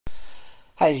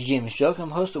Hi, this is James Stroke. I'm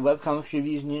host of Webcomics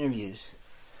Reviews and Interviews.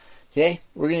 Today,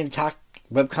 we're going to talk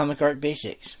webcomic art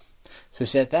basics. So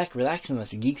sit back, relax, and let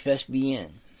the Geek Fest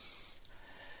begin.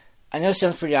 I know it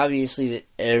sounds pretty obviously that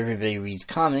everybody reads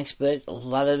comics, but a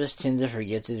lot of us tend to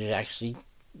forget that there's actually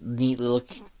neat little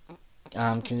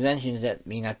conventions that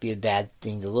may not be a bad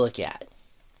thing to look at.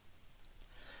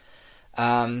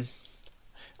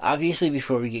 Obviously,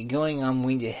 before we get going, I'm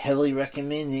going to heavily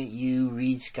recommend that you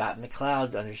read Scott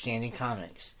McCloud's Understanding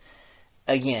Comics.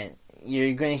 Again,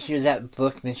 you're going to hear that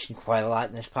book mentioned quite a lot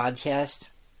in this podcast.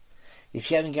 If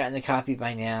you haven't gotten a copy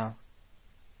by now,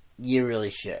 you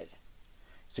really should.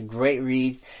 It's a great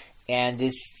read, and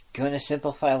it's going to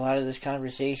simplify a lot of this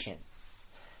conversation.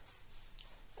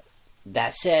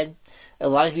 That said, a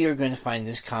lot of you are going to find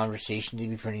this conversation to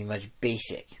be pretty much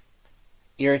basic,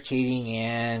 irritating,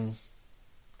 and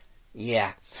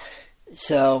yeah.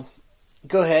 So,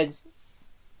 go ahead.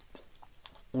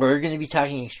 We're going to be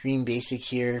talking extreme basics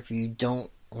here. If you don't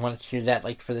want to hear that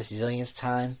like for the zillionth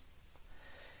time,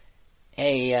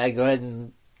 hey, go ahead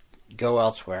and go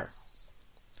elsewhere.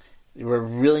 We're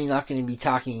really not going to be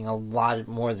talking a lot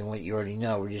more than what you already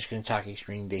know. We're just going to talk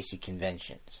extreme basic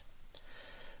conventions.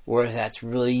 Or if that's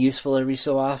really useful every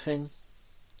so often,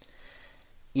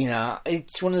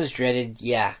 it's one of those dreaded,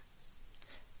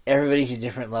 everybody's at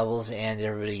different levels and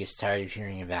everybody gets tired of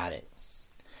hearing about it.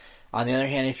 On the other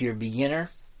hand, if you're a beginner,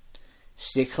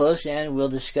 stick close and we'll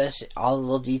discuss all the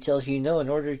little details you know in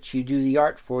order to do the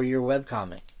art for your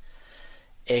webcomic.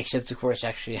 Except, of course,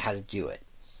 actually how to do it.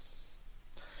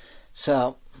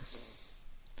 So,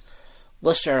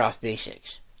 let's start off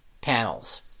basics.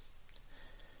 Panels.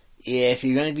 If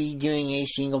you're going to be doing a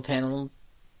single panel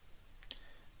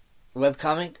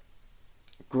webcomic,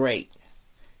 great.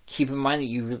 Keep in mind that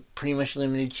you're pretty much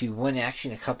limited to one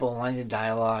action, a couple of lines of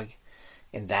dialogue,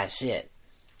 and that's it.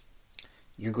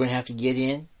 You're going to have to get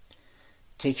in,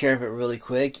 take care of it really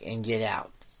quick, and get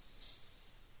out.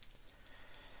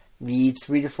 The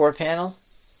 3 to 4 panel,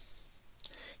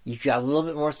 you've got a little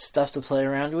bit more stuff to play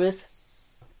around with,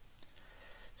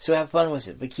 so have fun with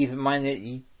it. But keep in mind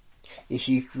that if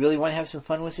you really want to have some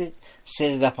fun with it,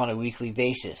 set it up on a weekly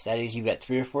basis. That is, you've got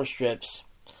 3 or 4 strips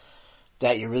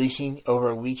that you're releasing over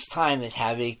a week's time that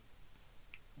have a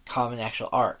common actual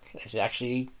arc. It's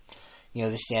actually,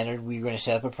 the standard. We're going to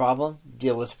set up a problem,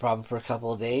 deal with the problem for a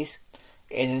couple of days,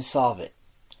 and then solve it,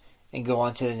 and go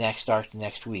on to the next arc the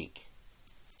next week.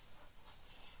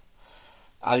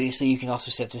 Obviously, you can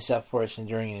also set this up for us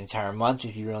during an entire month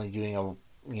if you're only doing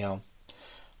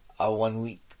a 1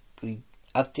 weekly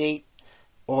update,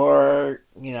 or,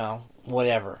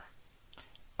 whatever.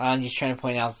 I'm just trying to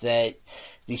point out that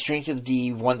the strength of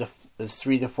the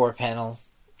 3 to 4 panel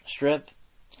strip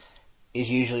is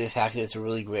usually the fact that it's a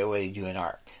really great way to do an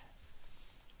arc.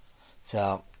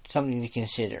 So, something to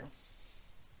consider.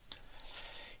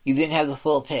 You then have the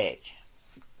full page.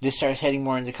 This starts heading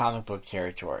more into comic book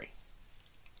territory.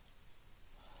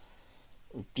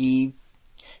 If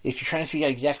you're trying to figure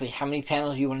out exactly how many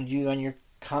panels you want to do on your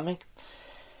comic,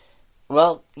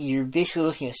 well, you're basically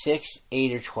looking at 6,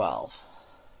 8, or 12.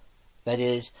 That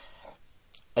is,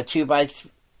 a 2 by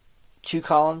 2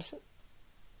 columns,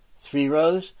 3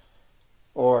 rows,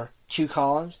 or 2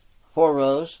 columns, 4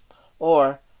 rows,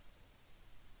 or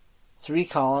 3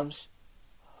 columns,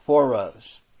 4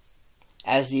 rows,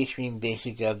 as the extreme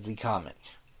basic of the comic.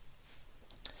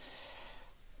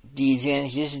 The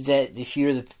advantage is that the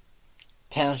fewer the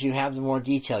panels you have, the more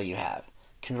detail you have.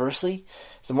 Conversely,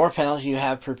 the more panels you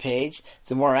have per page,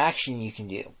 the more action you can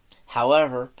do.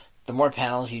 However, the more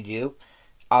panels you do,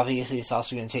 obviously it's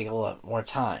also going to take a lot more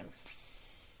time.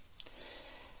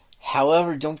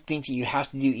 However, don't think that you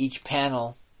have to do each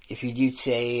panel, if you do,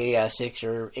 say, a 6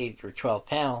 or 8 or 12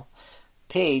 panel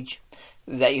page,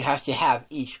 that you have to have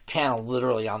each panel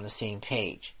literally on the same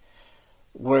page.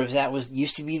 Whereas that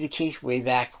used to be the case way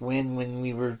back when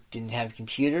we didn't have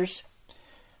computers.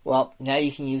 Well, now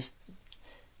you can use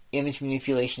image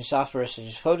manipulation software such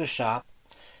as Photoshop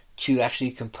to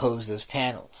actually compose those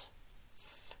panels.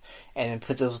 And then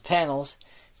put those panels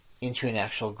into an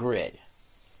actual grid.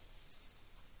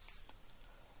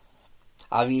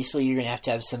 Obviously, you're going to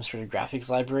have some sort of graphics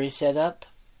library set up.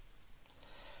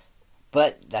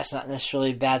 But that's not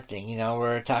necessarily a bad thing.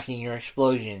 We're talking your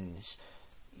explosions,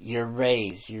 your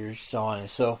rays, your so on and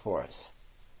so forth.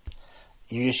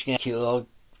 You're just going to look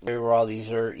where all these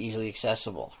are easily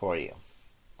accessible for you.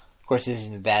 Of course, this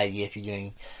isn't a bad idea if you're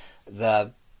doing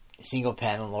the single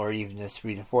panel or even the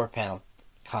 3 to 4 panel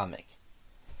comic.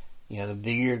 The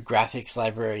bigger your graphics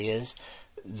library is,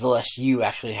 the less you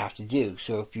actually have to do.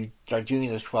 So if you start doing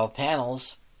those 12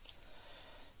 panels,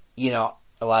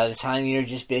 a lot of the time you're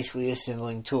just basically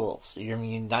assembling tools. You're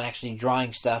not actually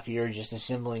drawing stuff, you're just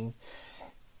assembling,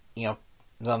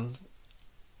 them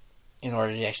in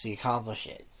order to actually accomplish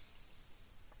it.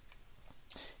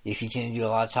 If you tend to do a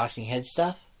lot of talking head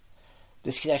stuff,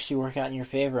 this could actually work out in your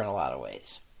favor in a lot of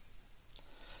ways.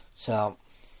 So,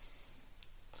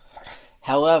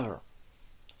 however,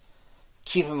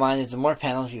 keep in mind that the more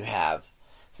panels you have,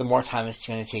 the more time it's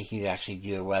going to take you to actually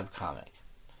do a webcomic.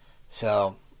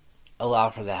 So, allow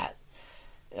for that.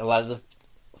 A lot of the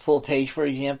full page, for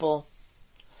example,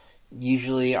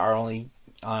 usually are only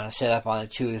set up on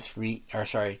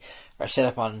are set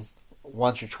up on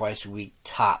once or twice a week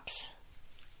tops,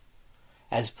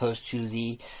 as opposed to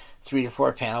the 3 to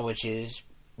 4 panel, which is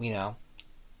 3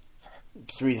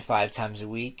 to 5 times a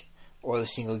week, or the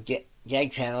single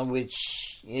gag panel,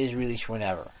 which is released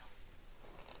whenever.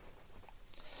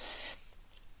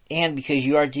 And because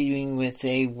you are dealing with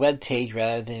a web page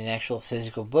rather than an actual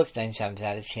physical book 9 times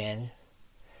out of 10,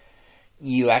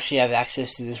 you actually have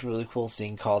access to this really cool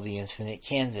thing called the infinite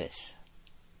canvas.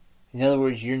 In other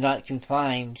words, you're not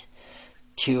confined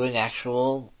to an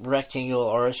actual rectangle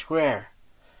or a square.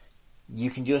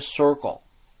 You can do a circle.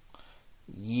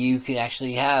 You can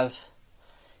actually have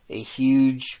a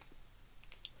huge...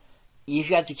 You've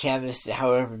got the canvas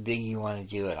however big you want to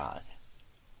do it on.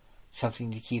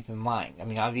 Something to keep in mind.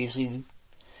 Obviously,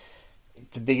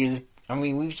 the bigger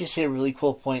we've just hit a really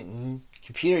cool point in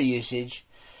computer usage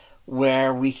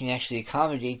where we can actually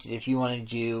accommodate that if you want to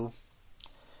do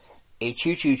a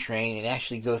choo-choo train and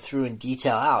actually go through and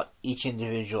detail out each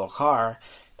individual car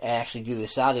and actually do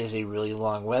this out as a really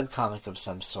long webcomic of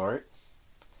some sort,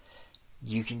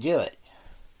 you can do it.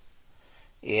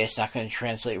 It's not going to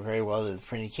translate very well to the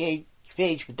printed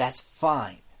page, but that's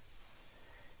fine.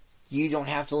 You don't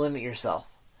have to limit yourself.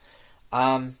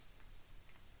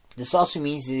 This also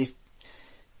means that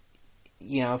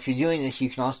if you're doing this, you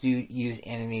can also use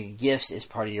animated GIFs as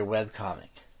part of your webcomic.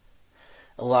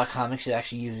 A lot of comics that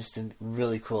actually use this to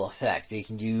really cool effect. They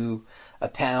can do a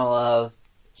panel of,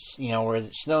 where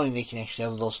it's snowing, they can actually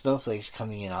have little snowflakes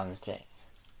coming in on the thing.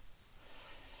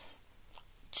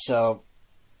 So,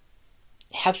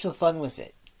 have some fun with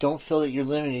it. Don't feel that you're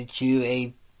limited to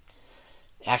a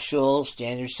actual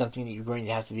standard, something that you're going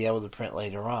to have to be able to print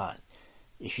later on.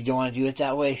 If you don't want to do it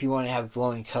that way, if you want to have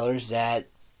glowing colors that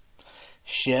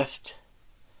shift,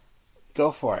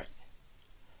 go for it.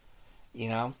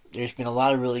 There's been a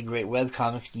lot of really great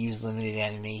webcomics that use limited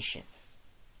animation.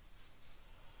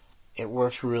 It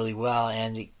works really well,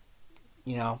 and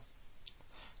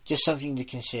just something to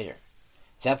consider.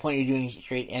 At that point, you're doing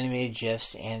straight animated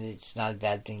GIFs, and it's not a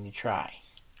bad thing to try.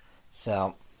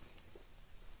 So,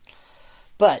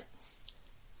 but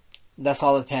that's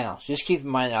all the panels. Just keep in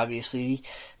mind, obviously,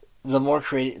 the more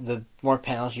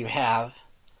panels you have,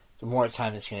 the more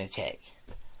time it's going to take.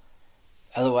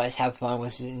 Otherwise, have fun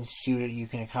with it and see what you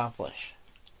can accomplish.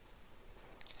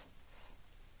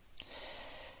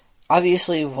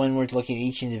 Obviously, when we're looking at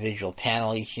each individual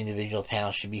panel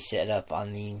should be set up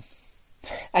on the...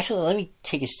 Actually, let me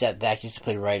take a step back just to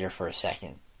play writer for a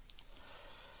second.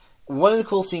 One of the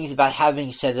cool things about having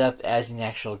it set up as an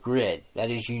actual grid, that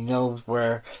is,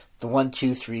 where the 1,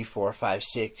 2, 3, 4, 5,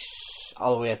 6,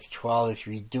 all the way up to 12, if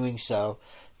you're doing so,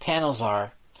 panels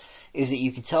are, is that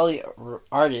you can tell the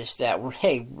artist that, we're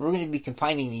going to be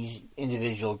combining these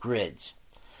individual grids.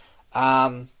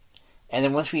 And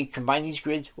then once we combine these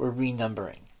grids, we're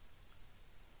renumbering.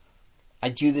 I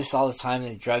do this all the time,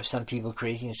 and it drives some people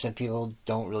crazy, and some people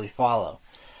don't really follow.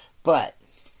 But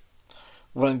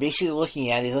what I'm basically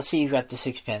looking at is, let's say you've got the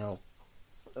 6-panel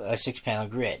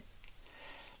grid,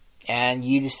 and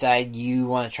you decide you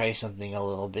want to try something a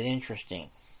little bit interesting.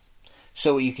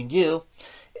 So what you can do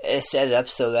is set it up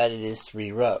so that it is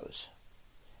 3 rows.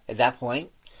 At that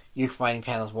point, you're combining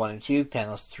panels 1 and 2,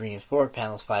 panels 3 and 4,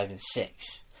 panels 5 and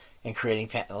 6, and creating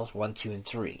panels 1, 2, and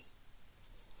 3.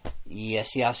 You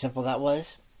see how simple that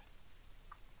was?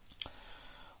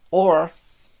 Or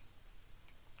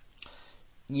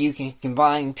you can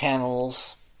combine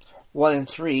panels 1 and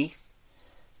 3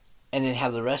 and then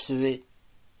have the rest of it,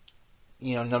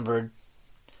 numbered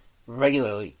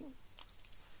regularly.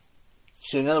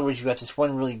 So in other words, you've got this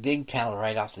one really big panel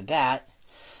right off the bat,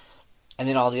 and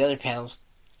then all the other panels,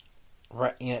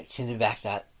 can back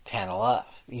that panel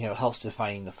up. It helps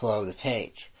defining the flow of the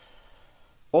page.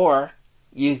 Or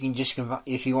you can just,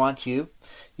 if you want to,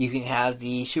 you can have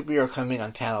the superhero come in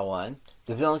on panel 1,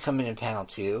 the villain come in panel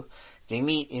 2, they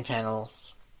meet in panel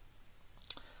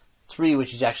 3,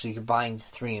 which is actually combined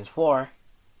 3 and 4,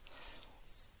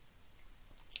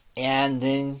 and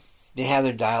then they have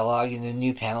their dialogue in the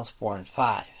new panels 4 and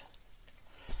 5.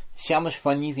 See how much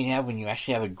fun you can have when you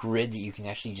actually have a grid that you can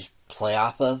actually just play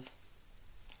off of?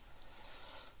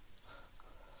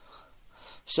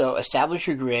 So establish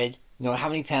your grid, know how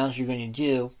many panels you're going to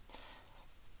do,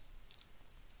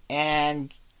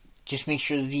 and just make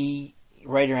sure the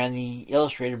writer and the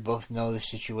illustrator both know the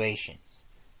situation.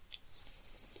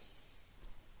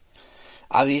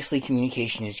 Obviously,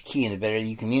 communication is key, and the better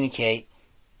you communicate,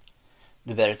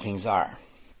 the better things are.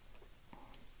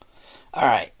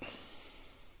 Alright.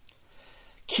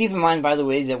 Keep in mind, by the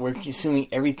way, that we're assuming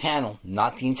every panel,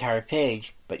 not the entire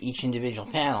page, but each individual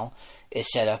panel, is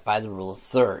set up by the rule of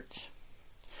thirds.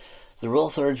 The rule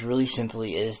of thirds really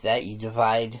simply is that you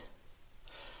divide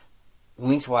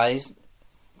lengthwise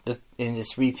into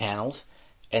 3 panels,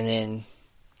 and then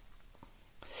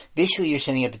basically you're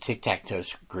setting up a tic-tac-toe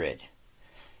grid.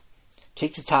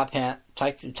 Take the top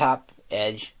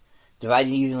edge, divide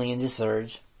it evenly into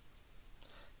thirds,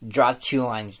 draw 2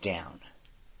 lines down.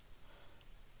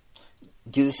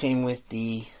 Do the same with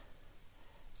the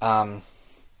height.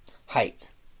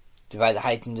 Divide the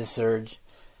height into thirds,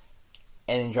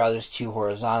 and then draw those 2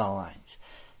 horizontal lines.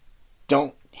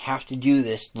 Don't have to do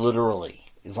this literally,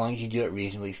 as long as you do it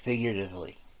reasonably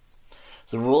figuratively.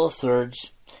 The rule of thirds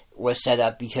was set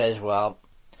up because, well,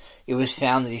 it was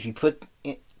found that if you put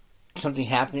something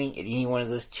happening at any one of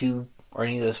those 2 or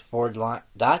any of those 4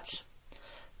 dots,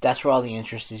 that's where all the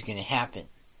interest is going to happen.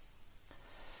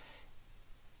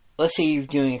 Let's say you're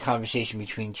doing a conversation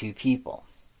between 2 people.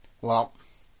 Well,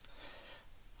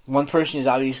 one person is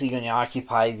obviously going to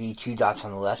occupy the 2 dots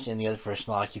on the left, and the other person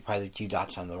will occupy the 2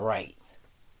 dots on the right.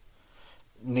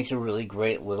 It makes a really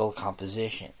great little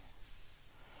composition.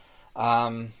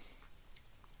 Let's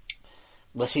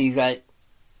say you've got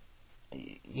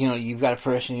a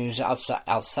person who's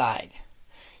outside.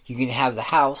 You can have the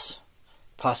house,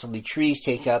 possibly trees,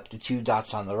 take up the 2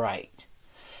 dots on the right.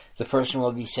 The person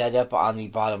will be set up on the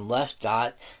bottom left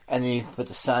dot, and then you can put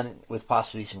the sun with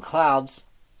possibly some clouds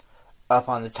up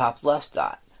on the top left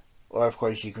dot. Or, of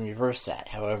course, you can reverse that,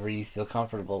 however you feel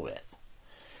comfortable with.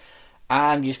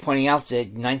 I'm just pointing out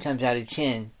that 9 times out of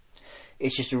 10,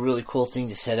 it's just a really cool thing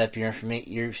to set up your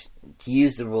information, to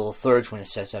use the rule of thirds when it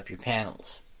sets up your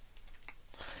panels.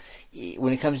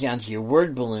 When it comes down to your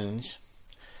word balloons,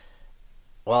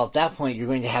 well, at that point, you're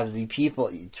going to have the people.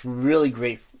 It's really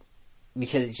great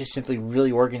because it just simply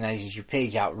really organizes your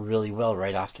page out really well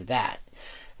right off the bat.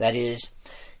 That is,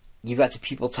 you've got the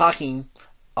people talking,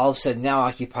 all of a sudden now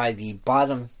occupy the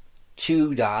bottom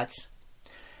 2 dots,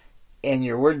 and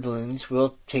your word balloons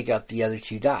will take up the other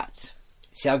 2 dots.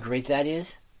 See how great that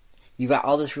is? You've got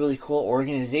all this really cool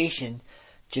organization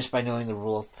just by knowing the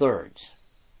rule of thirds.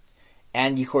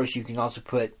 And, of course, you can also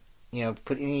put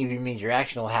any of your major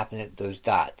action will happen at those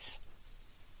dots.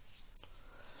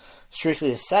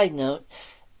 Strictly a side note,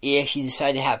 if you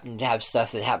decide to happen to have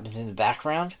stuff that happens in the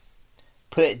background,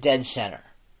 put it dead center.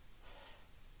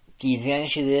 The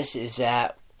advantage of this is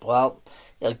that, well,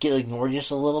 it'll get ignored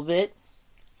just a little bit,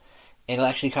 and it'll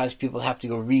actually cause people to have to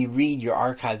go reread your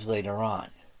archives later on.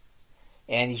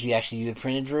 And if you actually do the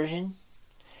printed version,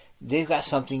 they've got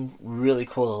something really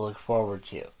cool to look forward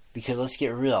to. Because let's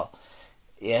get real,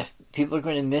 if people are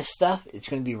going to miss stuff, it's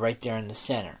going to be right there in the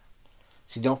center.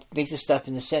 So don't make the stuff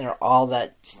in the center all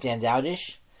that stand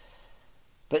outish.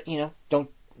 But, don't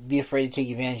be afraid to take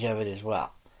advantage of it as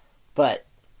well. But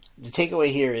the takeaway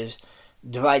here is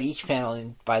divide each panel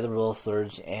in by the rule of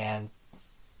thirds and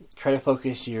try to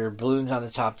focus your balloons on the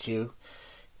top 2,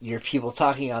 your people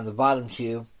talking on the bottom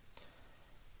 2,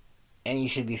 and you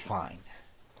should be fine.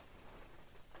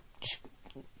 Just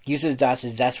use the dots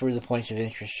as that's where the points of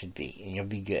interest should be, and you'll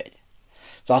be good.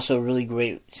 It's also a really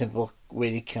great, simple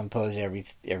way to compose every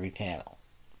panel.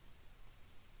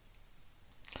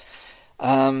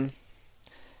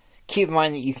 Keep in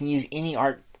mind that you can use any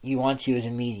art you want to as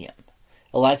a medium.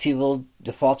 A lot of people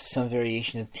default to some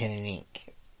variation of pen and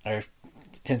ink, or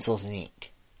pencils and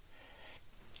ink.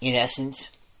 In essence,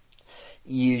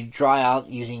 you draw out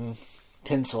using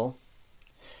pencil,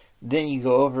 then you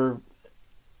go over,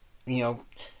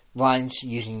 lines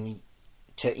to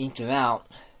ink them out,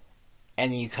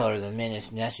 and then you color them in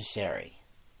if necessary.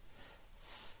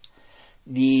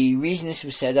 The reason this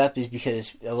was set up is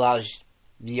because it allows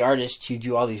the artist to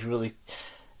do all these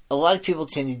a lot of people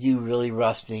tend to do really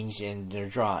rough things in their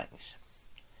drawings.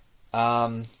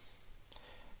 Some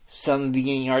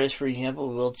beginning artists, for example,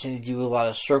 will tend to do a lot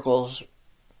of circles.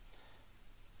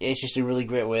 It's just a really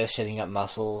great way of setting up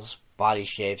muscles, body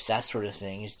shapes, that sort of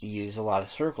thing, is to use a lot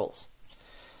of circles.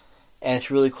 And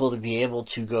it's really cool to be able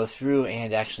to go through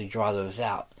and actually draw those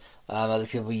out. Other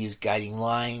people use guiding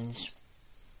lines.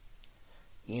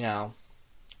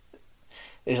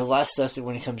 there's a lot of stuff that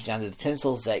when it comes down to the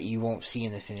pencils that you won't see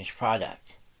in the finished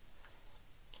product.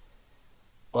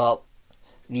 Well,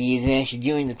 the advantage of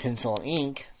doing the pencil and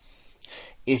ink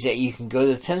is that you can go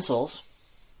to the pencils,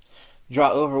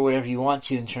 draw over whatever you want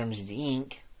to in terms of the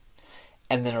ink,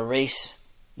 and then erase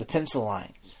the pencil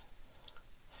lines.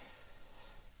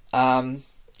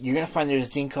 You're going to find there's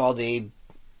a thing called a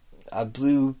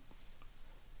blue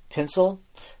pencil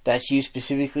that's used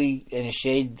specifically in a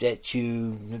shade that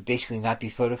to basically not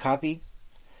be photocopied.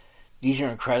 These are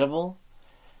incredible,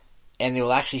 and they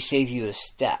will actually save you a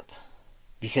step,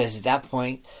 because at that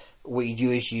point what you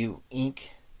do is you ink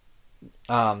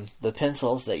the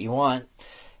pencils that you want,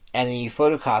 and then you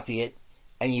photocopy it,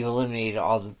 and you've eliminated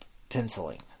all the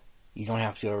penciling. You don't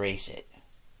have to erase it.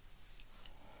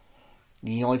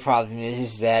 The only problem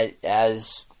is that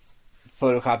as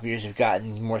photocopiers have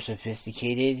gotten more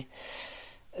sophisticated,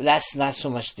 that's not so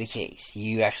much the case.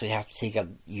 You actually have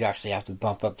to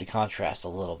bump up the contrast a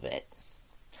little bit.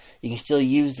 You can still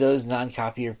use those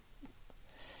non-copier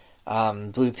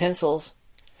blue pencils,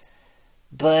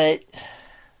 but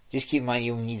just keep in mind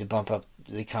you need to bump up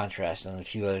the contrast on a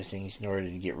few other things in order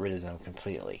to get rid of them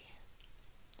completely.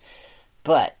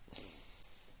 But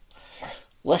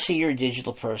let's say you're a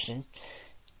digital person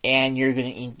and you're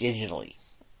going to ink digitally.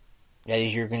 That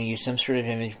is, you're going to use some sort of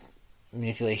image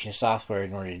manipulation software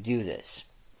in order to do this.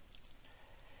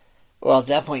 Well, at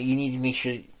that point, you need to make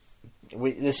sure...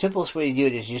 The simplest way to do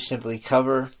it is just simply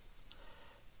cover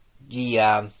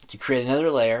to create another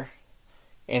layer,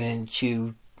 and then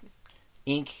to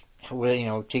ink, take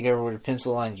over whatever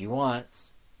pencil lines you want,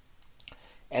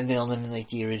 and then eliminate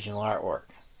the original artwork.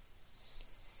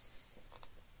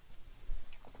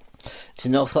 It's a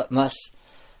no muss,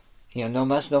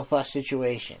 no fuss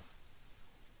situation.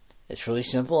 It's really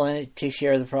simple, and it takes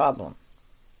care of the problem.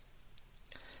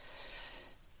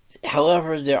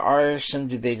 However, there are some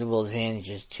debatable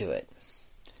advantages to it.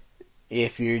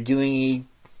 If you're doing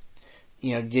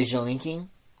digital inking,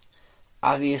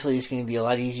 obviously it's going to be a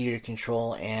lot easier to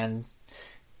control, and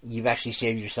you've actually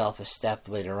saved yourself a step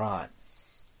later on.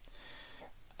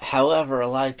 However, a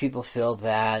lot of people feel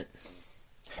that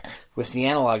with the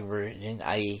analog version,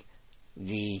 i.e.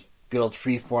 the good old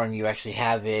freeform, you actually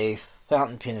have a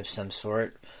fountain pen of some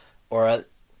sort, or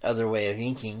other way of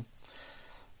inking.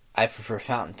 I prefer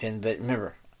fountain pen, but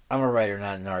remember, I'm a writer,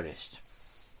 not an artist.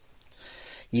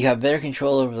 You have better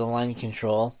control over the line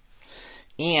control,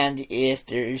 and if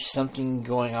there's something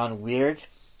going on weird,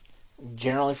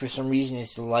 generally for some reason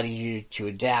it's a lot easier to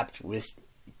adapt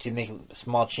to make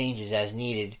small changes as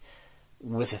needed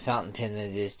with a fountain pen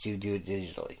than it is to do it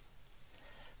digitally.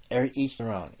 Each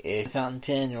their own. If a fountain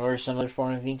pen or some other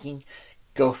form of inking,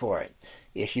 go for it.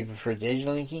 If you prefer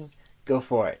digital inking, go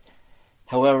for it.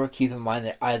 However, keep in mind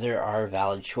that either are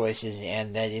valid choices,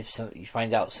 and that if you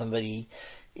find out somebody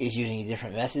is using a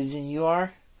different method than you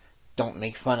are, don't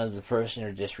make fun of the person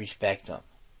or disrespect them.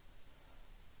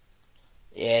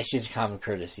 Yeah, it's just a common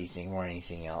courtesy thing more than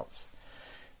anything else.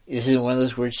 This is one of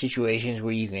those weird situations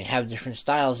where you can have different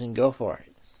styles and go for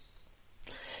it.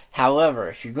 However,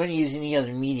 if you're going to use any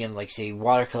other medium, like say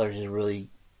watercolors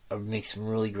make some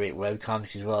really great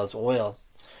webcomics as well as oil,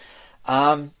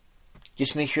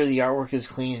 just make sure the artwork is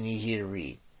clean and easy to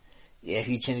read. If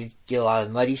you tend to get a lot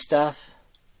of muddy stuff,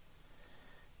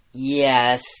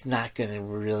 yeah, it's not going to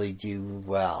really do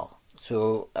well.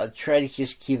 So try to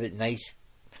just keep it nice,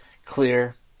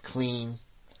 clear, clean,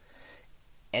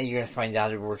 and you're going to find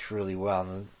out it works really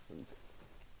well.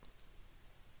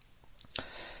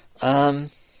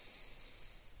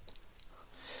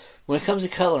 When it comes to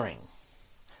coloring,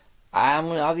 I'm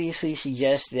going to obviously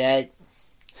suggest that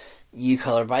you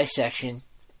color by section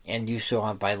and do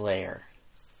so by layer.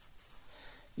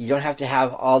 You don't have to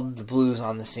have all the blues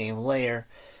on the same layer,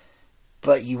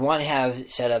 but you want to have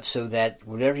it set up so that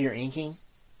whatever you're inking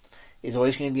is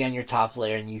always going to be on your top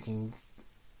layer, and you can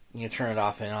turn it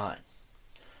off and on.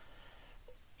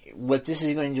 What this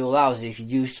is going to allow is if you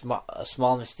do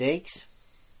small mistakes,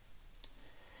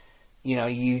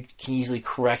 you can easily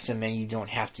correct them, and you don't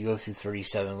have to go through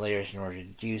 37 layers in order to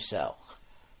do so.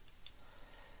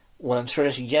 What I'm sort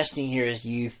of suggesting here is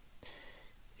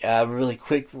a really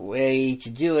quick way to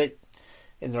do it,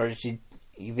 in order to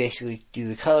you basically do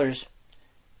the colors,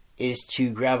 is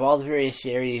to grab all the various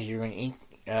areas you're going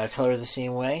to color the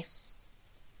same way.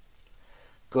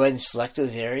 Go ahead and select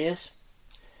those areas,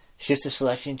 shift the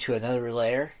selection to another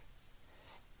layer,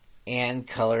 and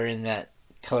color it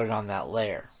on that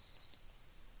layer.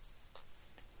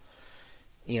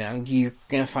 You're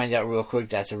going to find out real quick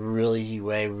that's a really easy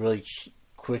way, really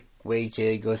quick way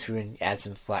to go through and add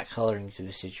some flat coloring to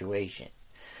the situation.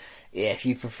 If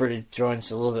you prefer to throw in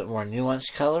a little bit more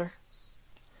nuanced color,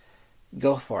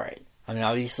 go for it. I mean,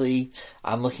 obviously,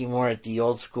 I'm looking more at the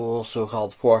old school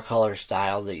so-called four-color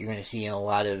style that you're going to see in a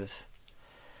lot of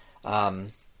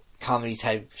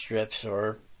comedy-type strips,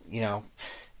 or,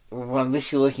 what I'm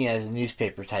literally looking at is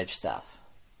newspaper-type stuff.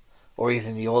 Or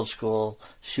even the old school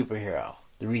superhero.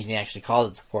 The reason they actually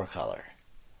called it the four-color.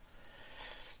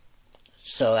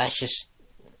 So that's just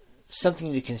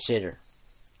something to consider.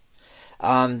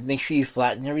 Make sure you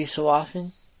flatten every so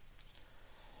often.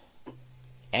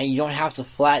 And you don't have to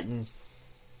flatten,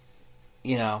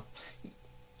 the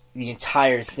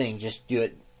entire thing. Just do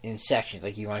it in sections.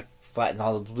 Like you want to flatten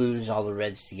all the blues, all the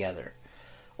reds together.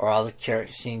 Or all the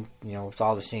characters, with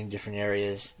all the same different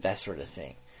areas, that sort of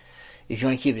thing. If you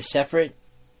want to keep it separate,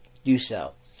 do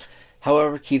so.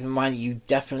 However, keep in mind that you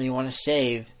definitely want to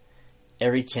save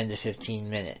every 10 to 15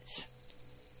 minutes.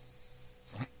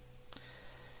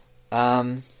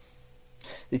 The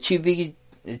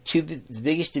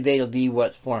biggest debate will be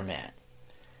what format.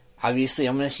 Obviously,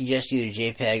 I'm going to suggest either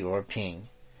JPEG or PNG.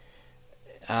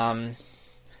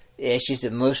 It's just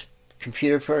that most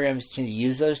computer programs tend to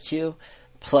use those two.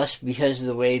 Plus, because of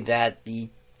the way that the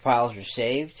files are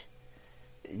saved,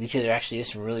 because there actually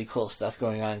is some really cool stuff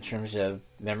going on in terms of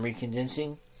memory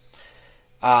condensing,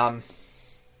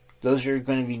 those are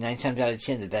going to be 9 times out of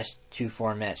 10 the best two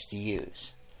formats to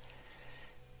use.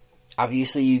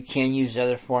 Obviously, you can use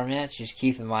other formats. Just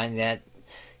keep in mind that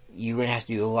you're going to have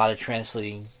to do a lot of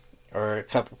translating or a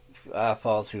couple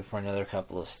follow through for another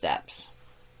couple of steps.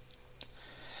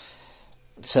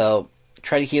 So,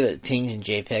 try to keep it PNGs and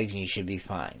JPEGs and you should be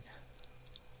fine.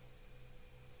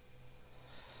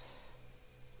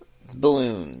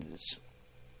 Balloons.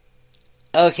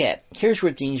 Okay, here's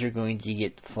where things are going to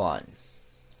get fun.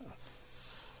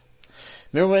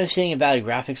 Remember what I was saying about a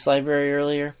graphics library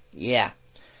earlier? Yeah.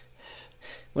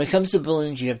 When it comes to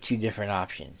balloons, you have two different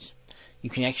options. You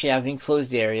can actually have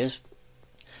enclosed areas,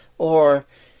 or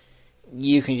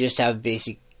you can just have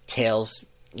basic tails,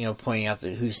 pointing out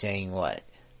who's saying what.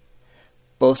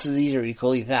 Both of these are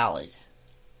equally valid.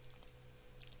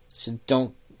 So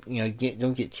don't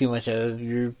get too much of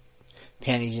your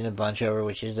panties in a bunch over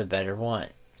which is the better one.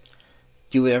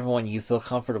 Do whatever one you feel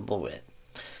comfortable with.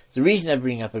 The reason I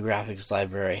bring up a graphics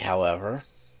library, however,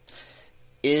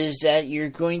 is that you're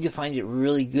going to find it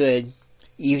really good,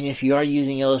 even if you are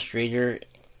using Illustrator,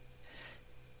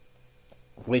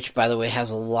 which, by the way,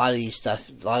 has a lot of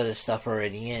this stuff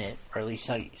already in it, or at least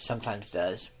sometimes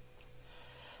does.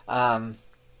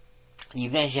 The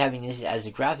advantage of having this as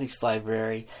a graphics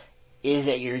library is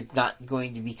that you're not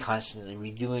going to be constantly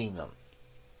redoing them.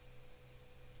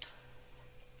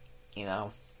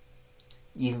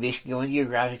 You can basically go into your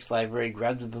graphics library,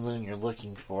 grab the balloon you're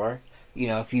looking for.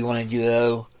 If you want to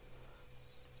do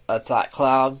a thought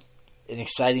cloud, an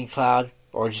exciting cloud,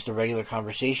 or just a regular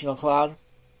conversational cloud,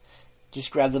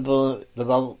 just grab the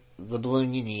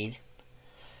balloon you need,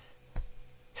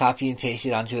 copy and paste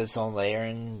it onto its own layer,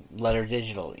 and letter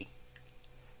digitally.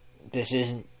 This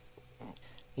isn't,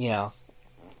 the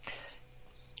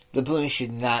balloon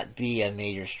should not be a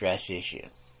major stress issue.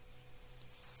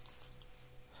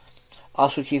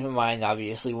 Also keep in mind,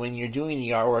 obviously, when you're doing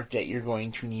the artwork that you're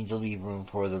going to need to leave room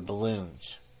for the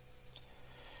balloons.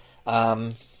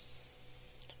 That's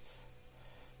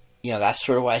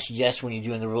sort of why I suggest when you're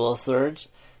doing the rule of thirds,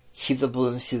 keep the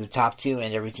balloons to the top two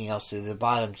and everything else to the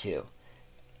bottom two.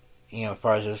 As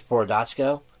far as those 4 dots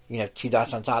go, 2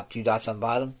 dots on top, 2 dots on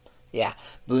bottom. Yeah,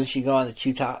 balloons should go on the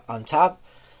 2 on top,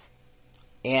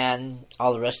 and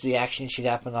all the rest of the action should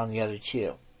happen on the other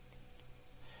 2.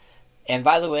 And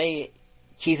by the way,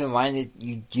 keep in mind that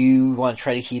you do want to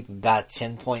try to keep about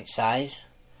 10-point size.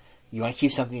 You want to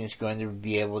keep something that's going to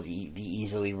be able to be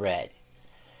easily read.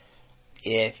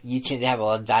 If you tend to have a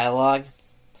lot of dialogue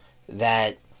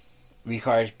that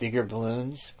requires bigger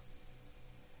balloons,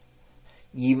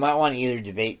 you might want to either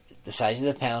debate the size of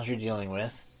the panels you're dealing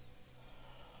with,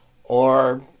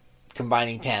 or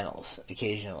combining panels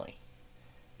occasionally.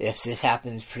 If this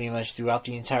happens pretty much throughout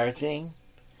the entire thing,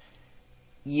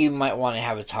 you might want to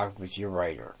have a talk with your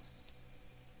writer.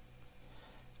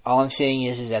 All I'm saying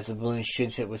is that the balloons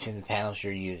should fit within the panels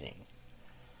you're using.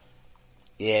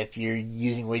 If you're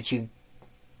using way too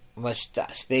much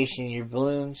space in your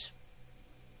balloons,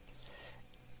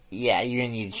 yeah, you're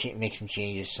going to need to make some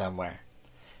changes somewhere.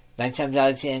 9 times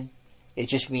out of 10, it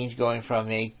just means going from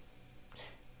a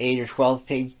 8 or 12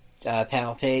 page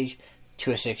panel page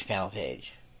to a 6 panel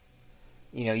page.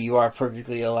 You are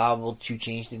perfectly allowable to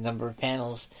change the number of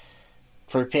panels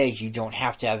per page. You don't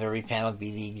have to have every panel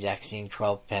be the exact same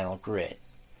 12 panel grid.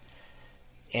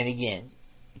 And again,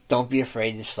 don't be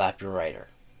afraid to slap your writer.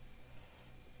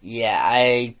 yeah,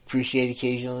 I appreciate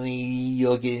occasionally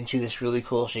you'll get into this really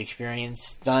cool Shakespearean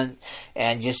stunt,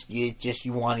 and you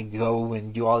want to go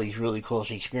and do all these really cool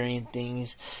Shakespearean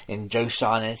things and joke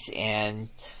sonnets, and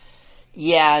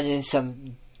yeah, and then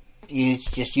some. You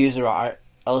just use the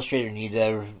illustrator need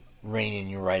to rein in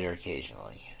your writer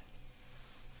occasionally.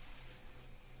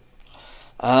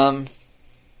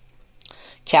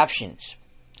 Captions.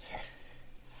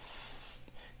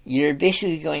 You're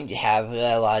basically going to have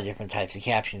a lot of different types of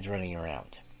captions running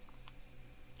around.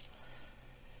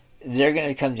 They're going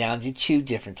to come down to two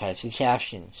different types of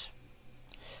captions.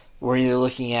 We're either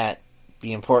looking at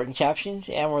the important captions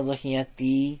and we're looking at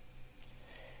the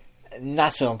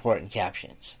not so important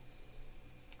captions.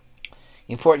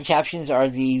 Important captions are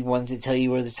the ones that tell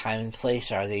you where the time and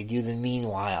place are. They do the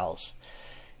meanwhiles.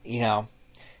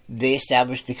 They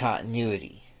establish the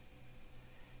continuity.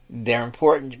 They're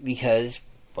important because,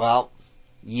 well,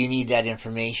 you need that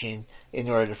information in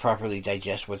order to properly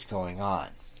digest what's going on.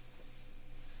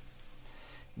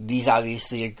 These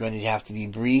obviously are going to have to be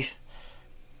brief,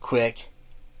 quick,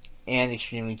 and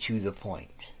extremely to the point.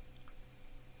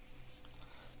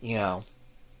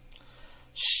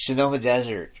 Sonoma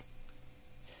Desert,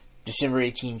 December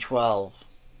 1812.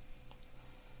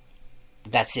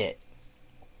 That's it.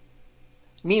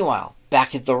 Meanwhile,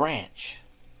 back at the ranch.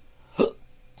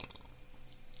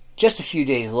 Just a few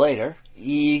days later,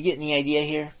 you getting the idea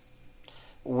here?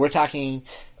 We're talking,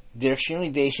 they're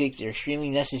extremely basic, they're extremely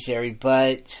necessary,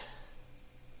 but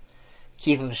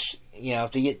keep them,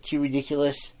 if they get too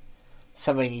ridiculous,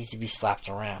 somebody needs to be slapped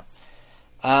around.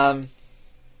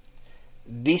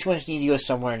 These ones need to go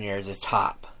somewhere near the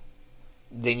top.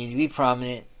 They need to be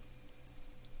prominent.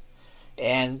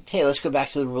 And, hey, let's go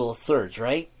back to the rule of thirds,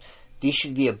 right? These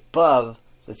should be above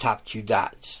the top two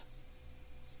dots.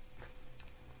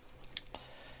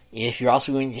 If you're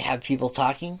also going to have people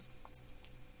talking,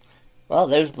 well,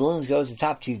 those balloons go as the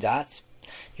top two dots.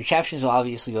 Your captions will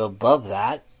obviously go above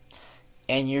that.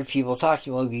 And your people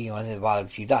talking will be on the bottom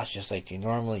two dots, just like they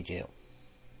normally do.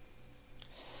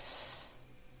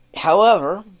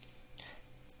 However,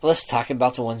 let's talk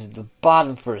about the ones at the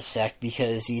bottom for a sec,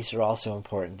 because these are also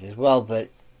important as well, but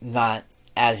not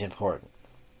as important.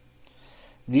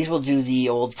 These will do the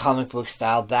old comic book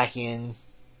style back in,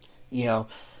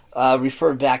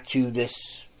 refer back to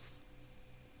this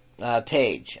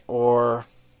page, or,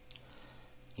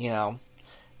 they'll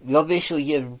basically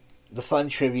give the fun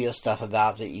trivia stuff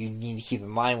about that you need to keep in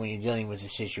mind when you're dealing with a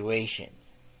situation.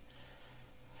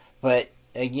 But,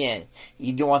 again,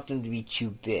 you don't want them to be too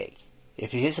big.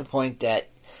 If it hits a point that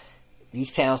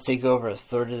these panels take over a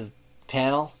third of the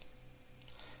panel,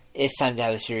 it's time to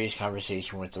have a serious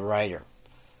conversation with the writer.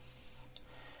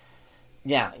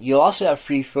 Now, you'll also have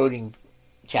free-floating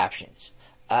captions.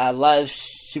 A lot of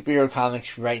superhero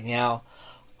comics right now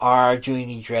are doing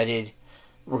the dreaded,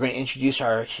 we're going to introduce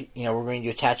we're going to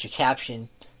attach a caption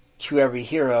to every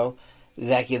hero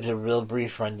that gives a real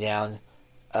brief rundown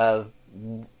of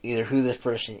either who this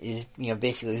person is,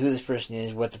 basically who this person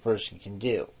is, what the person can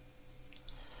do.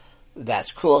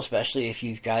 That's cool, especially if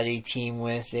you've got a team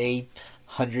with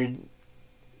 100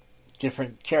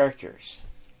 different characters.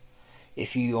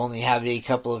 If you only have a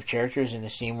couple of characters and the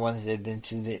same ones that have been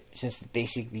through since the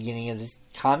basic beginning of this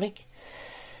comic,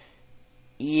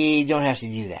 you don't have to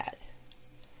do that.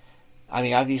 I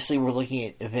mean, obviously we're looking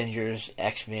at Avengers,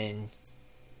 X-Men,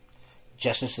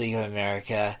 Justice League of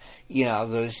America,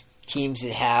 those teams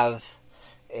that have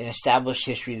an established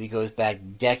history that goes back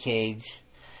decades,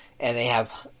 and they have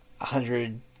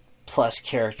 100 plus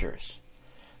characters.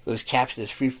 Those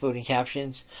free-floating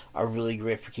captions, are really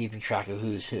great for keeping track of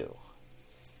who's who.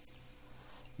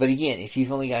 But again, if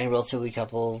you've only got a relatively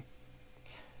couple,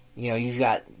 you've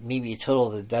got maybe a total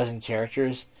of a dozen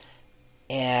characters,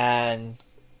 and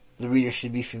the reader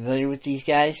should be familiar with these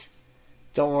guys,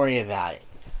 don't worry about it.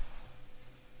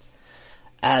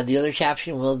 The other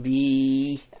caption will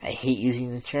be, I hate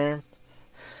using the term,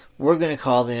 we're going to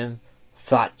call them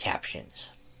thought captions.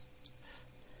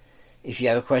 If you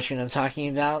have a question I'm talking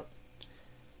about,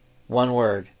 one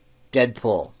word,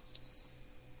 Deadpool.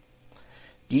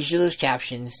 These are those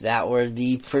captions that where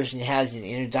the person has an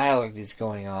inner dialogue that's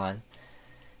going on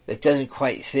that doesn't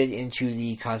quite fit into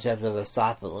the concept of a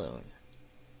thought balloon.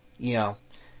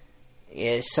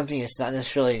 It's something that's not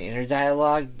necessarily an inner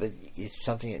dialogue, but it's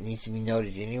something that needs to be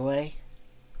noted anyway.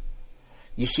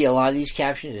 You see a lot of these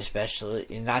captions, especially,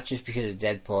 and not just because of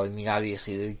Deadpool. I mean,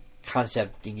 obviously, the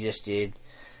concept existed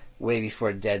way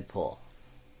before Deadpool.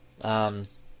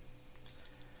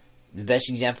 The best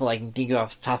example I can think of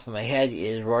off the top of my head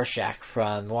is Rorschach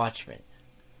from Watchmen.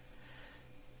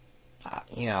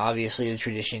 Obviously the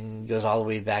tradition goes all the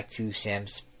way back to Sam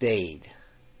Spade,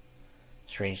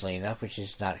 strangely enough, which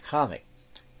is not a comic.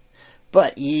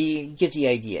 But you get the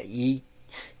idea.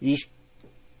 These,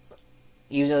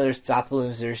 even though there's thought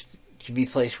balloons, there's can be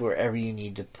placed wherever you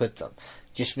need to put them.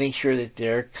 Just make sure that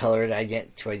they're colored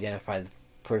to identify the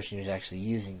person who's actually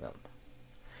using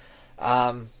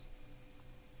them.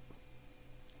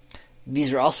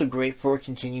 These are also great for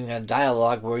continuing a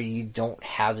dialogue where you don't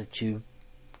have the two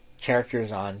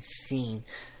characters on scene.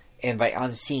 And by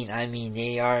on scene, I mean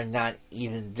they are not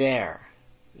even there.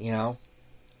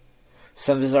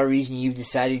 Some bizarre reason you've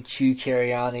decided to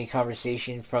carry on a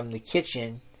conversation from the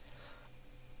kitchen,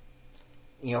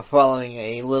 following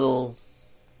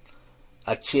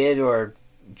a kid or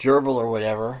gerbil or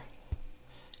whatever,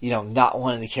 not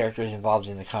one of the characters involved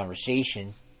in the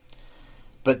conversation,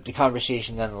 but the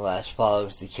conversation nonetheless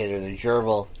follows the kid or the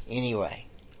gerbil anyway.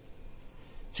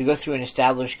 So go through and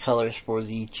establish colors for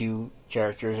the two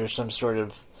characters or some sort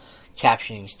of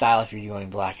captioning style if you're doing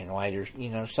black and white or,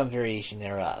 some variation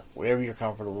thereof, whatever you're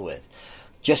comfortable with.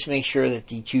 Just make sure that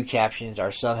the two captions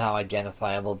are somehow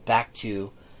identifiable back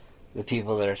to the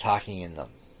people that are talking in them.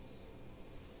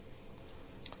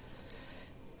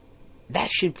 That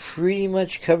should pretty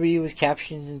much cover you with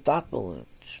captions and thought balloons.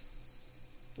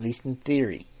 At least in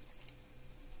theory.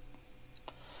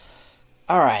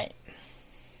 Alright.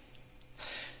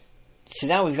 So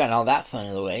now we've gotten all that fun out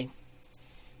of the way.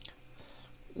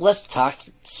 Let's talk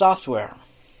software.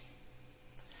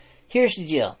 Here's the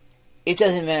deal. It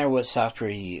doesn't matter what software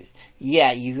you use.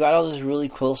 Yeah, you've got all this really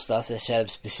cool stuff that's set up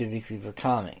specifically for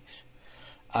comics.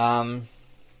 A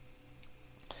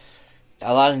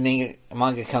lot of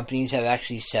manga companies have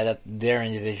actually set up their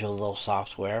individual little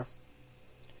software.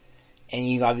 And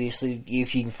you obviously,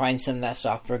 if you can find some of that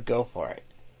software, go for it.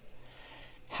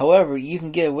 However, you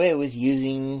can get away with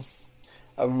using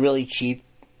a really cheap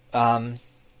image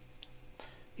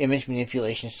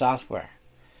manipulation software.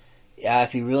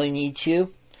 If you really need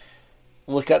to,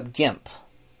 look up GIMP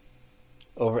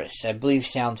over at, I believe,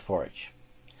 SoundForge.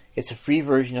 It's a free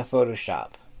version of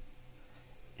Photoshop.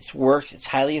 It works, it's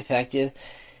highly effective.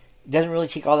 It doesn't really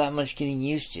take all that much getting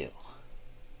used to.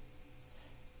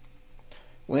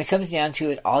 When it comes down to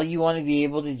it, all you want to be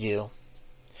able to do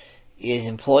is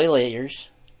employ layers,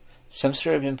 some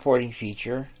sort of importing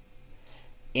feature,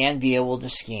 and be able to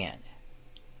scan.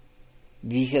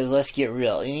 Because let's get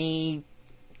real, I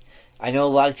know a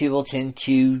lot of people tend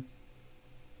to,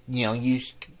 do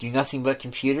nothing but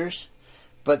computers,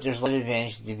 but there's a lot of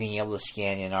advantage to being able to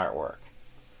scan in artwork.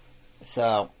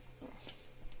 So,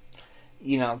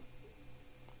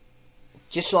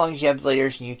 just as long as you have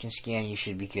layers and you can scan, you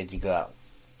should be good to go.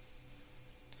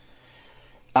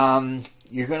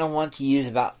 You're going to want to use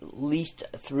about at least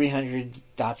 300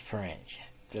 dots per inch,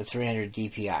 the 300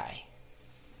 DPI.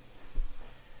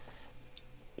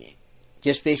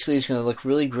 Just basically it's going to look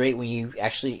really great when you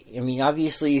actually,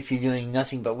 obviously if you're doing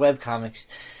nothing but webcomics,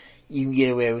 you can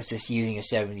get away with just using a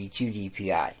 72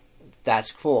 DPI.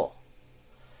 That's cool.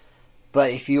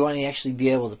 But if you want to actually be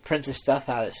able to print the stuff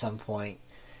out at some point,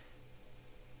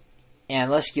 and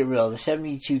let's get real, the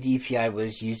 72 DPI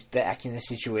was used back in a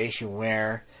situation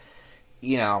where,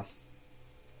 it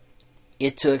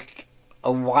took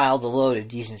a while to load a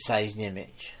decent sized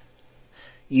image.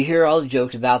 You hear all the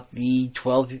jokes about the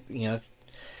 12,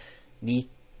 the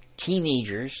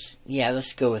teenagers,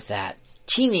 let's go with that.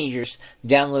 Teenagers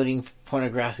downloading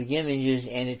pornographic images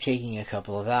and it taking a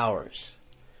couple of hours.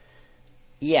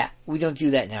 Yeah, we don't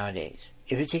do that nowadays.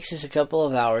 If it takes us a couple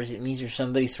of hours, it means there's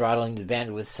somebody throttling the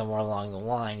bandwidth somewhere along the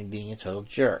line and being a total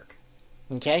jerk.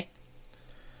 Okay?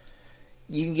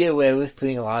 You can get away with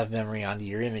putting a lot of memory onto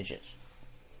your images.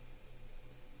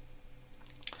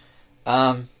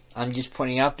 I'm just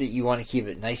pointing out that you want to keep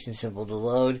it nice and simple to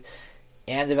load,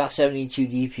 and about 72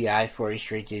 DPI for a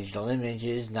straight digital image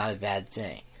is not a bad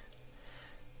thing.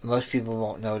 Most people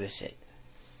won't notice it.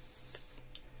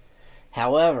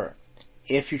 However,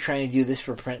 if you're trying to do this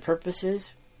for print purposes,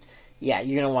 you're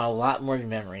going to want a lot more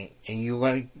memory, and you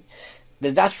want to,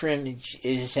 the dots per image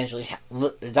is essentially,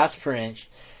 the dots per inch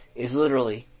is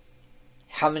literally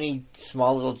how many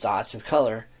small little dots of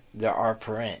color there are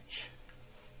per inch.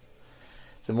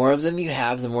 The more of them you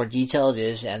have, the more detailed it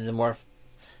is, and the more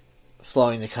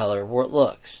flowing the color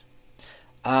looks.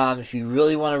 If you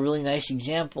really want a really nice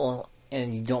example,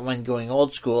 and you don't mind going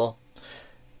old school,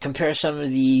 compare some of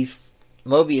the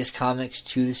Mobius comics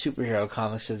to the superhero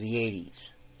comics of the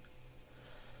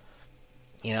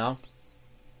 80s.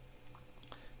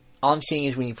 All I'm saying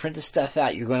is when you print the stuff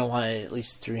out, you're going to want it at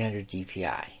least 300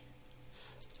 DPI.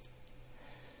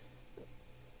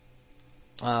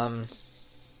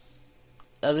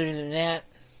 other than that,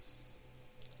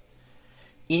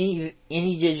 any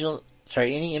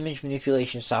image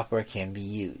manipulation software can be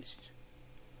used.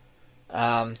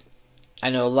 I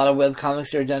know a lot of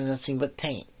webcomics that are done nothing but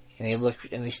paint, and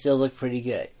they still look pretty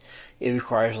good. It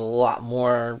requires a lot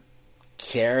more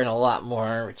care and a lot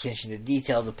more attention to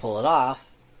detail to pull it off.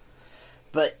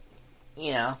 But,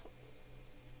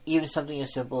 even something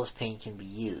as simple as paint can be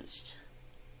used.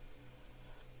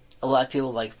 A lot of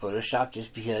people like Photoshop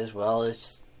just because, well,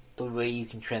 it's the way you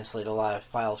can translate a lot of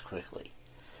files quickly.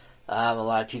 A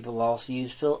lot of people also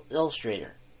use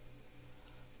Illustrator.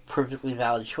 Perfectly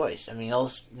valid choice. I mean,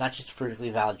 not just a perfectly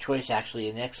valid choice, actually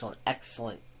an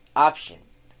excellent option.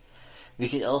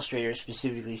 Because Illustrator is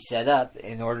specifically set up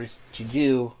in order to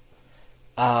do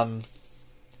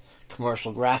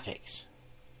commercial graphics.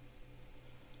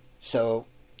 So,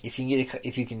 if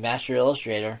you can master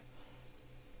Illustrator,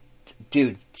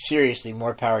 dude, seriously,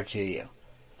 more power to you.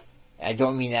 I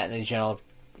don't mean that in a general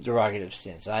derogative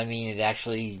sense. I mean it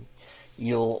actually,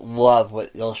 you'll love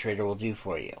what Illustrator will do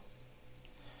for you.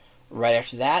 Right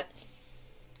after that,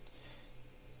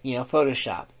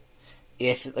 Photoshop.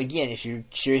 If you're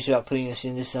serious about putting this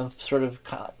into some sort of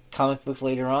comic book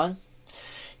later on,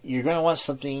 you're going to want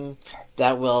something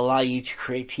that will allow you to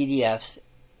create PDFs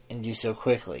and do so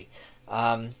quickly.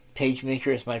 PageMaker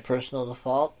is my personal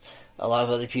default. A lot of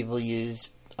other people use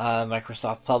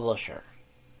Microsoft Publisher.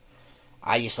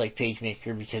 I just like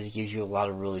PageMaker because it gives you a lot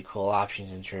of really cool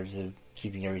options in terms of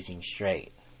keeping everything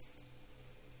straight.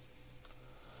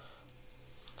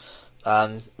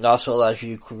 It also allows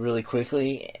you to really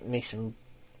quickly make some,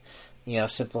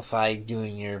 simplify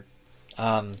doing your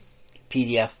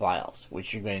PDF files,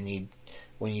 which you're going to need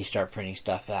when you start printing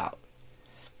stuff out.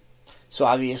 So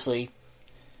obviously,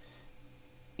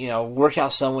 work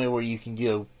out some way where you can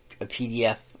do a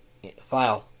PDF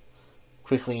file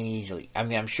quickly and easily. I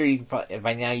mean, I'm sure you can probably,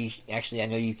 by now I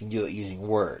know you can do it using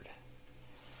Word.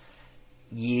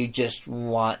 You just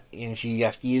want, if you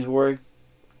have to use Word,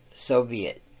 so be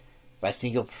it. But I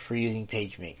think you'll prefer using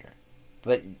PageMaker.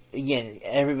 But again,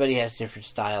 everybody has different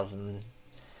styles, and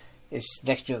it's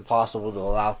next to impossible to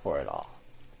allow for it all.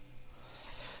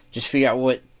 Just figure out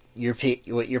what your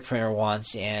printer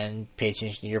wants and pay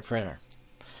attention to your printer.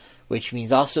 Which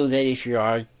means also that if you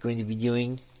are going to be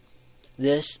doing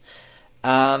this,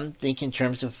 think in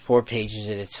terms of 4 pages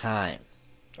at a time,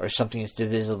 or something that's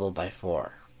divisible by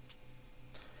 4.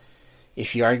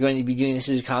 If you are going to be doing this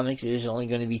as a comic, there's only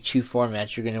going to be 2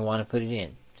 formats you're going to want to put it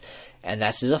in. And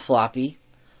that's as a floppy,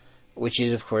 which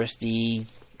is, of course, the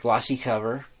glossy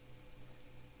cover,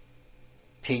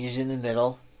 pages in the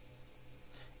middle,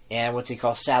 and what they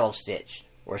call saddle stitched,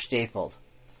 or stapled.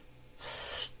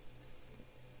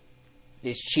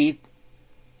 It's cheap,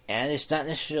 and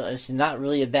it's not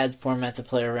really a bad format to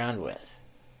play around with.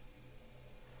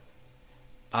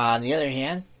 On the other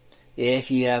hand,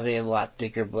 if you have a lot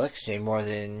thicker book, say more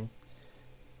than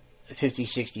 50,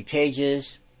 60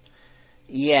 pages,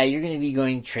 yeah, you're going to be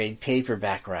going trade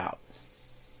paperback route.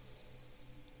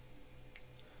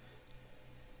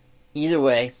 Either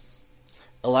way,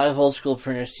 a lot of old school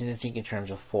printers tend to think in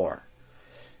terms of 4.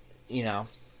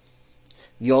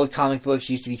 The old comic books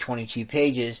used to be 22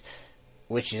 pages,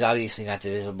 which is obviously not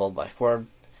divisible by 4,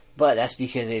 but that's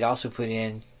because they'd also put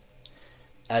in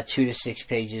 2 to 6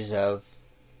 pages of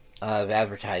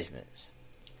advertisements,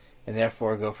 and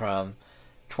therefore go from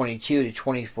 22 to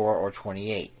 24 or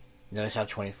 28. Notice how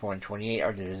 24 and 28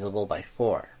 are divisible by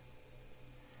 4.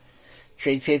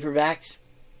 Trade paperbacks,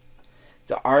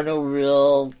 there are no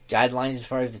real guidelines as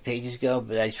far as the pages go,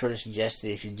 but I sort of suggest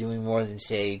that if you're doing more than,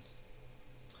 say,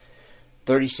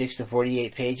 36 to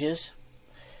 48 pages,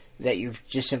 that you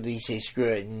just simply say screw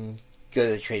it and go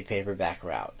to the trade paperback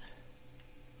route.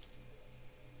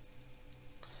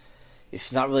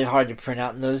 It's not really hard to print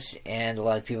out in those, and a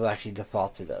lot of people actually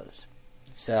default to those.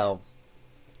 So,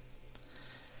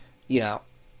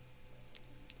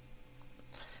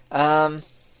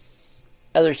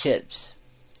 other tips.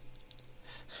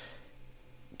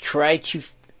 Try to,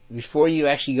 before you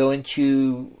actually go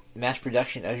into mass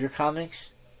production of your comics,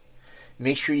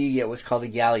 make sure you get what's called a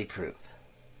galley proof.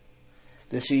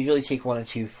 This will usually take one of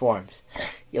 2 forms.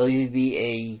 It'll either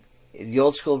be the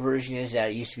old school version is that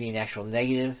it used to be an actual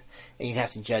negative, and you'd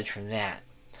have to judge from that.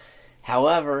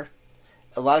 However,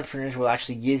 a lot of printers will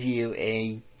actually give you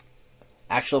a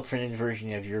actual printed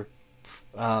version of your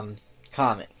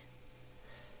comic.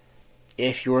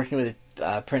 If you're working with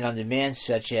a print on demand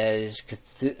such as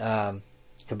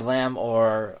Kablam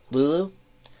or Lulu,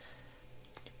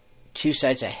 2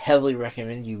 sites I heavily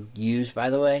recommend you use, by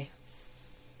the way.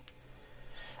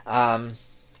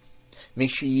 Make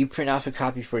sure you print off a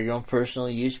copy for your own personal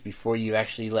use before you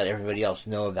actually let everybody else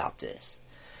know about this.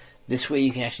 This way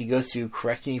you can actually go through,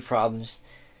 correct any problems,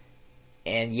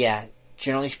 and yeah,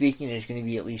 generally speaking, there's going to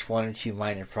be at least one or two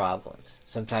minor problems.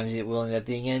 Sometimes it will end up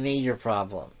being a major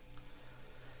problem.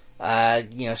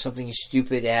 Something as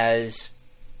stupid as,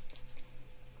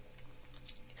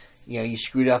 you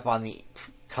screwed up on the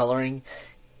coloring,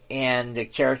 and the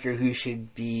character who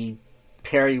should be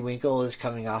Periwinkle is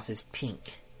coming off as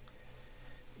pink.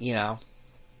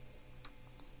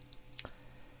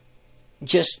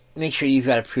 Just make sure you've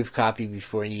got a proof copy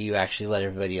before you actually let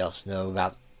everybody else know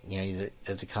about,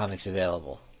 that the comic's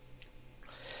available.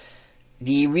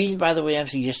 The reason, by the way, I'm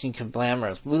suggesting Kablam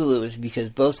or Lulu is because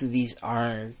both of these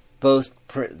are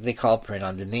they call print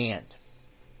on demand.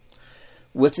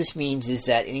 What this means is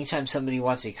that anytime somebody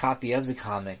wants a copy of the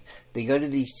comic, they go to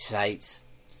these sites,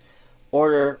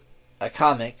 order a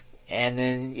comic, and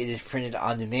then it is printed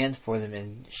on demand for them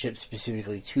and shipped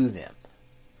specifically to them.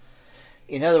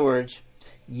 In other words,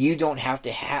 you don't have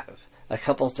to have a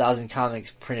couple thousand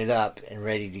comics printed up and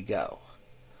ready to go.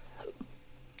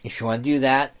 If you want to do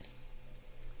that,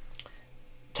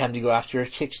 time to go after a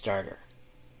Kickstarter.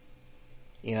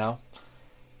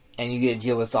 And you get to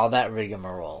deal with all that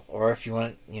rigmarole. Or if you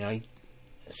want,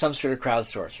 some sort of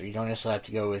crowdsourcer. You don't necessarily have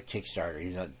to go with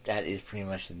Kickstarter. That is pretty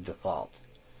much the default.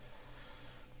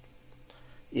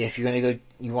 If you're going to go,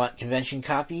 you want convention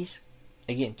copies,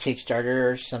 again,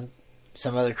 Kickstarter or some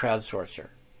other crowdsourcer.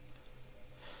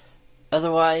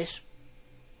 Otherwise,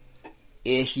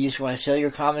 if you just want to sell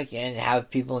your comic and have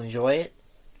people enjoy it,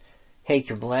 hey,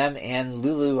 Kablam and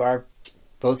Lulu are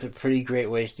both pretty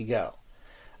great ways to go.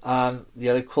 The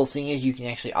other cool thing is you can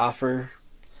actually offer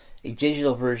a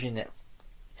digital version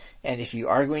and if you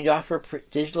are going to offer a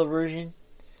digital version,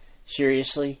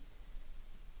 seriously,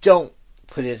 don't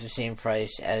put it at the same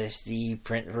price as the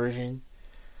print version.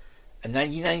 A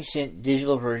 99-cent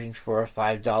digital version for a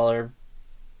 $5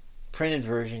 printed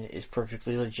version is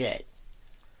perfectly legit.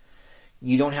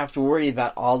 You don't have to worry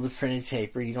about all the printed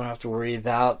paper. You don't have to worry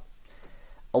about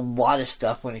a lot of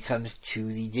stuff when it comes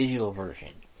to the digital version.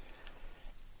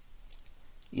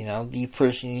 The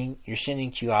person you're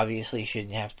sending to obviously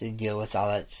shouldn't have to deal with all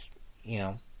that,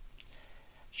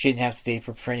 shouldn't have to pay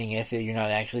for printing if you're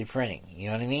not actually printing. You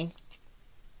know what I mean?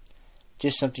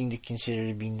 Just something to consider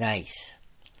to be nice.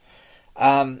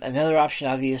 Another option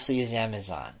obviously is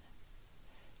Amazon.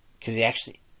 Because they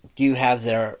actually do have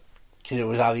because it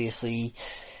was obviously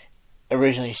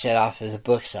originally set off as a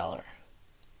bookseller.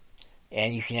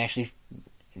 And you can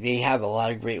they have a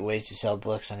lot of great ways to sell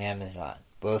books on Amazon,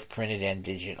 both printed and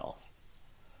digital.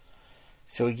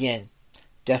 So again,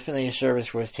 definitely a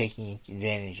service worth taking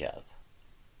advantage of.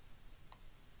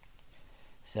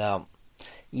 So,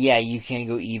 yeah, you can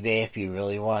go eBay if you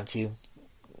really want to.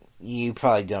 You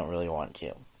probably don't really want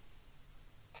to.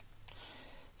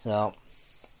 So,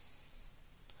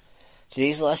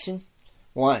 today's lesson,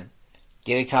 1.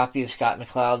 Get a copy of Scott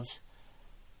McCloud's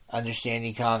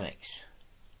Understanding Comics.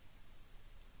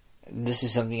 This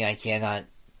is something I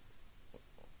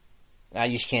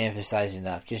just can't emphasize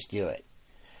enough. Just do it.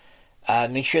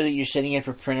 Make sure that you're setting up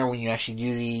a printer when you actually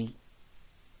do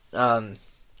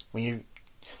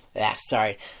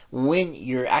when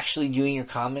you're actually doing your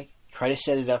comic, try to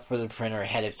set it up for the printer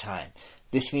ahead of time.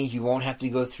 This means you won't have to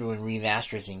go through and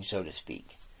remaster things, so to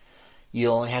speak.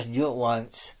 You'll only have to do it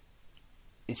once.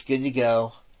 It's good to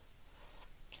go.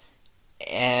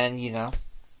 And,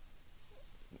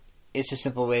 it's a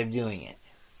simple way of doing it.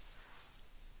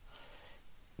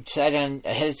 Decide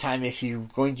ahead of time if you're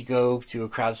going to go to a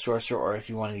crowdsourcer or if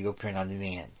you want to go print on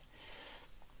demand.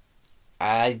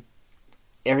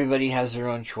 Everybody has their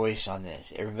own choice on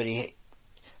this.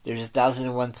 There's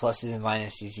 1,001 pluses and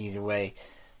minuses either way.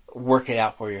 Work it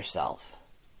out for yourself.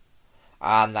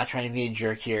 I'm not trying to be a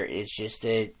jerk here. It's just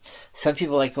that some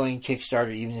people like going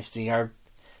Kickstarter, even if they are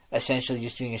essentially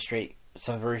just doing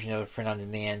some version of a print on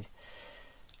demand.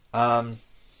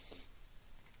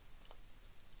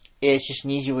 It's just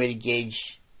an easy way to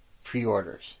gauge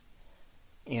pre-orders,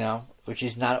 which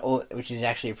is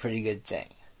actually a pretty good thing.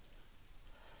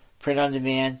 Print on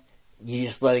demand, you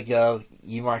just let it go,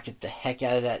 you market the heck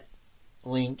out of that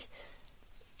link,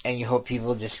 and you hope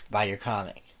people just buy your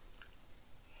comic.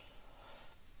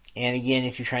 And again,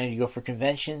 if you're trying to go for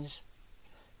conventions,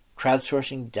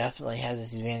 crowdsourcing definitely has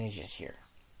its advantages here.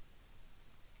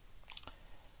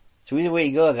 So either way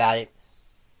you go about it,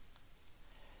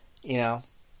 you're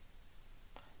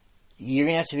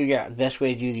going to have to figure out the best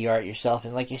way to do the art yourself.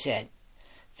 And like I said,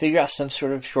 figure out some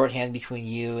sort of shorthand between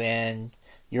you and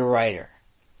your writer.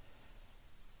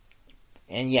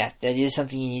 And yes, that is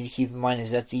something you need to keep in mind,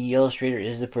 is that the illustrator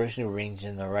is the person who rings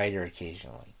in the writer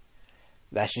occasionally.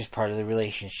 That's just part of the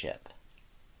relationship.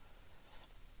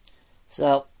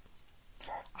 So,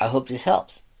 I hope this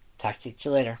helps. Talk to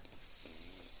you later.